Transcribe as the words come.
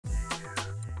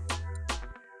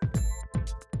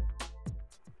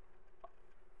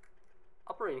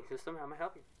operating system. How may I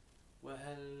help you? Well,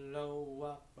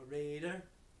 hello, operator.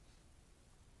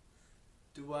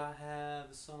 Do I have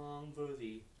a song for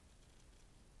thee?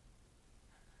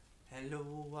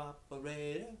 Hello,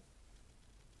 operator.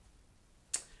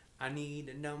 I need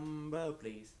a number,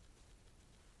 please.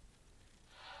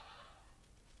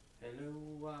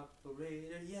 Hello,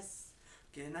 operator. Yes.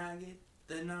 Can I get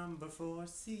the number for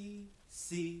CC's?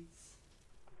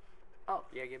 Oh,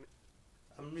 yeah, give me.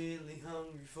 I'm really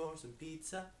hungry for some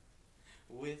pizza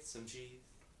with some cheese.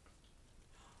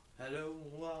 Hello,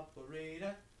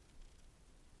 operator.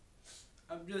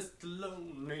 I'm just a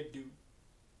lonely dude.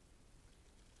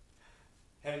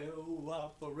 Hello,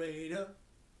 operator.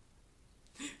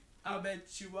 I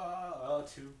bet you are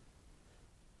too.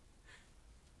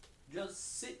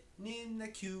 Just sitting in the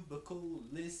cubicle,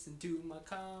 listen to my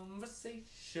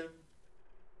conversation.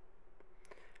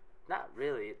 Not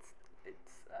really.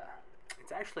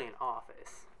 It's actually an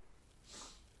office.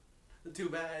 Too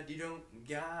bad you don't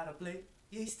got a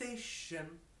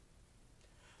PlayStation.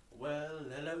 Well,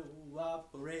 hello,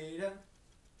 operator.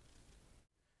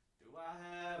 Do I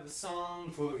have a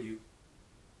song for you?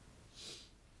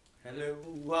 Hello,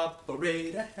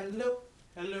 operator. Hello,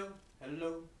 hello,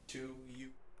 hello to you.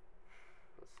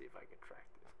 Let's see if I can track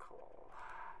this call.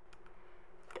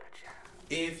 Gotcha.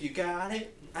 If you got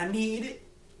it, I need it.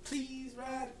 Please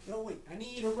write it. No, wait, I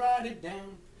need to write it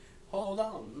down. Hold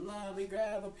on, let me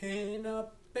grab a pen, a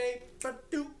paper,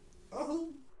 oh.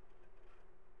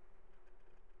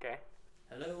 Okay.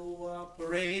 Hello,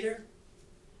 operator.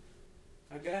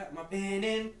 I got my pen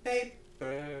and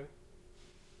paper.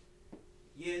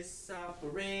 Yes,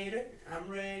 operator, I'm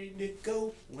ready to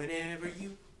go whenever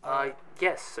you are.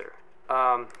 Yes, sir.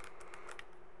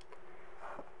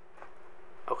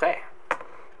 Okay.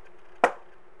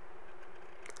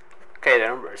 Okay, the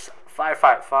number is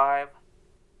 555.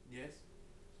 Yes.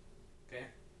 Okay.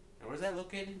 And where's that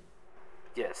located?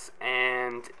 Yes,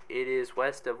 and it is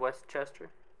west of Westchester.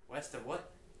 West of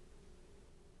what?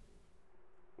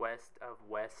 West of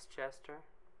Westchester.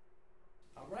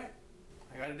 All right.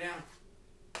 I got it down.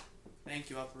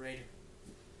 Thank you, operator.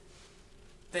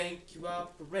 Thank you,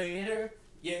 operator.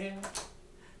 Yeah.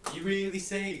 You really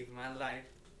saved my life.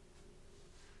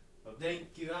 Well,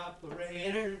 thank you,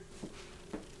 operator.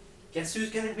 Guess who's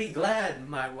gonna be glad?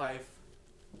 My wife.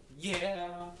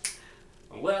 Yeah.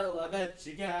 Well, I bet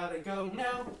you gotta go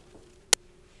now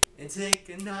and take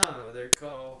another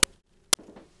call.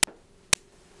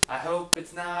 I hope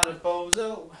it's not a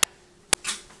bozo.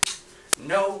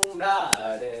 No, not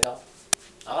at all.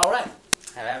 Alright.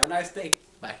 Have a nice day.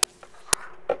 Bye.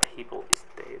 People these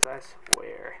days, I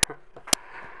swear.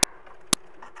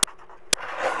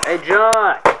 Hey,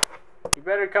 John! You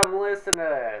better come listen to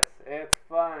this. It's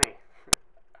funny.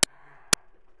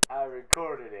 I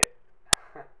recorded it.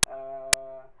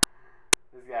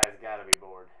 This guy's gotta be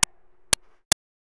bored.